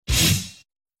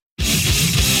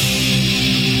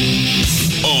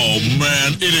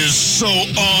man. It is so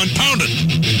on. Pound it.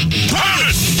 Pound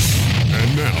it!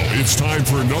 And now it's time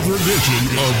for another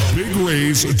edition of Big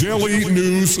Ray's Daily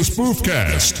News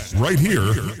Spoofcast, right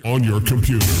here on your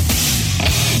computer.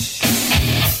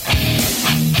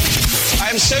 I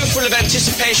am so full of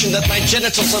anticipation that my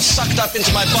genitals are sucked up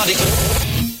into my body.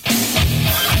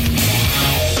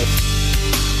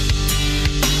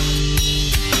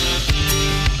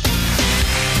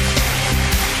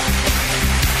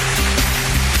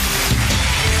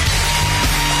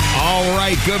 All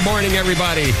right, good morning,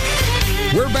 everybody.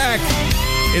 We're back.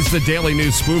 It's the Daily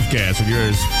News Spoofcast with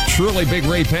yours truly, Big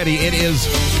Ray Petty. It is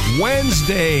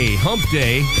Wednesday, Hump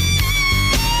Day,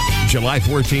 July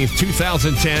 14th,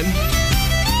 2010.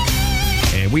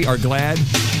 And we are glad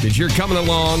that you're coming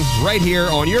along right here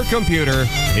on your computer.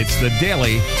 It's the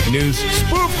Daily News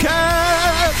Spoofcast.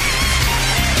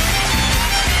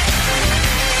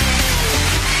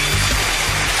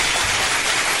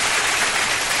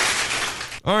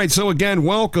 All right, so again,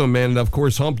 welcome. And of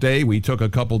course, Hump Day, we took a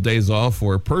couple days off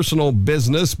for personal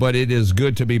business, but it is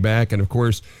good to be back. And of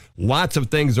course, lots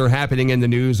of things are happening in the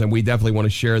news, and we definitely want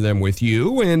to share them with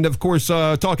you. And of course,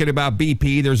 talking about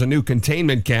BP, there's a new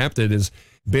containment cap that has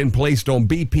been placed on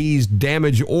BP's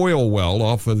damaged oil well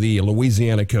off of the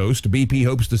Louisiana coast. BP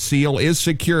hopes the seal is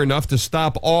secure enough to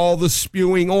stop all the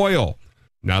spewing oil.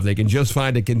 Now, if they can just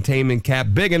find a containment cap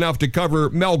big enough to cover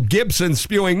Mel Gibson's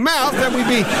spewing mouth, then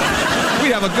we'd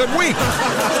have a good week.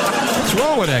 What's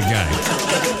wrong with that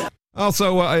guy?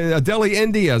 Also, Delhi,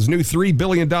 India's new $3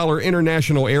 billion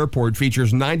international airport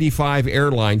features 95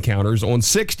 airline counters on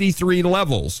 63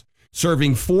 levels,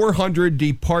 serving 400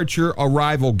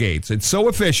 departure-arrival gates. It's so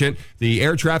efficient, the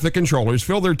air traffic controllers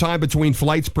fill their time between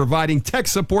flights providing tech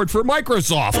support for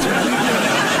Microsoft.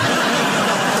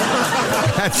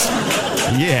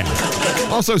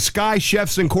 Also, Sky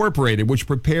Chefs Incorporated, which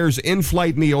prepares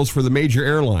in-flight meals for the major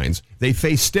airlines. They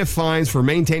face stiff fines for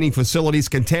maintaining facilities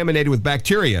contaminated with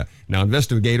bacteria. Now,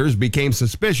 investigators became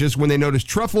suspicious when they noticed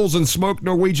truffles and smoked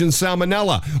Norwegian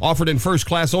salmonella offered in first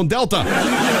class on Delta.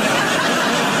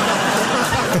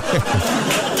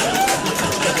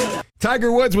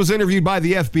 Tiger Woods was interviewed by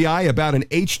the FBI about an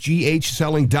HGH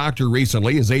selling doctor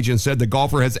recently. His agent said the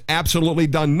golfer has absolutely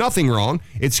done nothing wrong.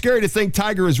 It's scary to think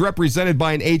Tiger is represented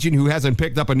by an agent who hasn't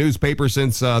picked up a newspaper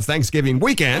since Thanksgiving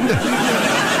weekend.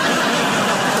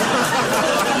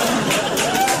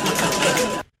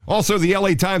 Also, the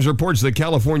LA Times reports that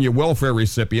California welfare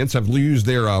recipients have used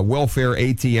their welfare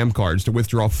ATM cards to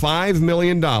withdraw $5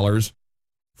 million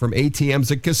from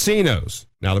ATMs at casinos.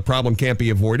 Now, the problem can't be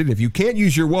avoided. If you can't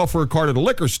use your welfare card at a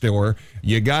liquor store,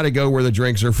 you got to go where the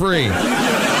drinks are free.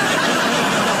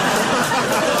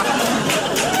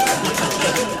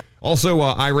 Also,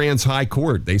 Iran's high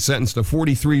court, they sentenced a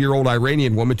 43-year-old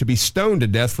Iranian woman to be stoned to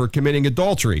death for committing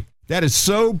adultery. That is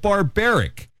so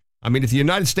barbaric. I mean, if the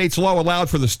United States law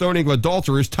allowed for the stoning of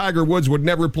adulterers, Tiger Woods would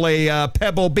never play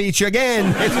Pebble Beach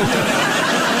again.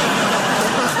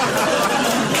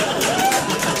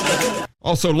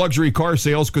 Also, luxury car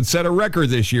sales could set a record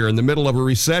this year in the middle of a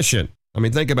recession. I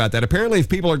mean, think about that. Apparently, if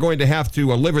people are going to have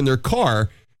to live in their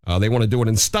car, they want to do it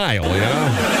in style, you know?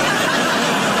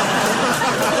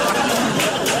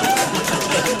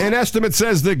 An estimate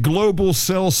says that global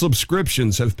cell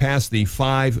subscriptions have passed the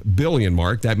 5 billion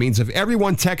mark. That means if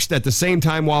everyone texts at the same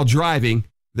time while driving,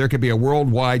 there could be a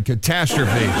worldwide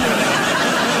catastrophe.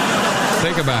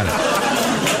 Think about it.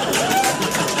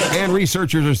 And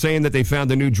researchers are saying that they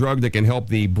found a new drug that can help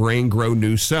the brain grow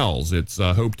new cells. It's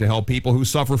hoped to help people who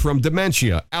suffer from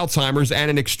dementia, Alzheimer's,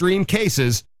 and in extreme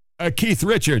cases, Keith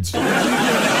Richards.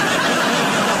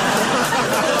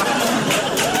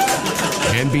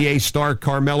 NBA star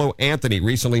Carmelo Anthony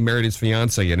recently married his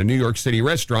fiancée in a New York City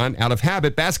restaurant. Out of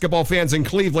habit, basketball fans in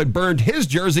Cleveland burned his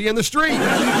jersey in the street.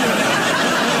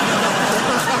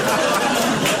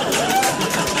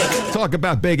 Talk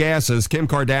about big asses. Kim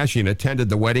Kardashian attended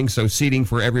the wedding, so seating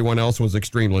for everyone else was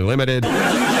extremely limited.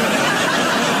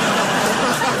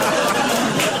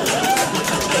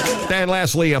 And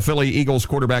lastly, Philly Eagles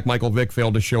quarterback Michael Vick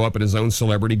failed to show up at his own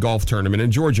celebrity golf tournament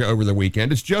in Georgia over the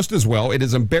weekend. It's just as well. It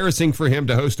is embarrassing for him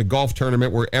to host a golf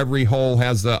tournament where every hole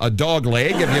has a dog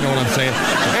leg, if you know what I'm saying.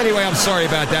 Anyway, I'm sorry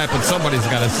about that, but somebody's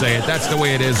got to say it. That's the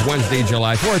way it is. Wednesday,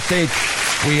 July 14th.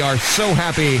 We are so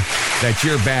happy that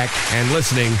you're back and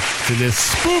listening to this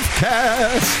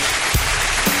Spoofcast.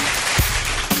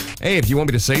 Hey, if you want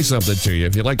me to say something to you,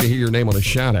 if you'd like to hear your name on a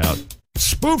shout-out,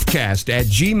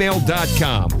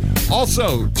 spoofcast@gmail.com.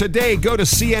 Also, today, go to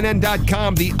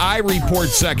CNN.com, the iReport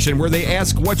section, where they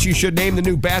ask what you should name the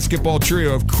new basketball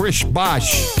trio of Chris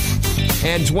Bosh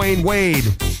and Dwayne Wade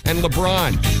and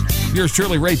LeBron. Yours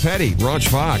truly, Ray Petty. Rauch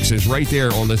Fox is right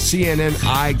there on the CNN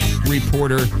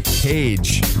iReporter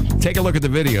page. Take a look at the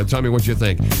video. Tell me what you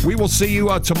think. We will see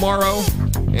you tomorrow.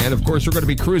 And, of course, we're going to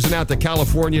be cruising out to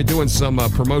California, doing some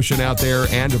promotion out there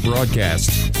and a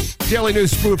broadcast. Daily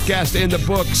News Spoofcast in the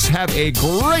books. Have a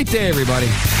great day, everybody.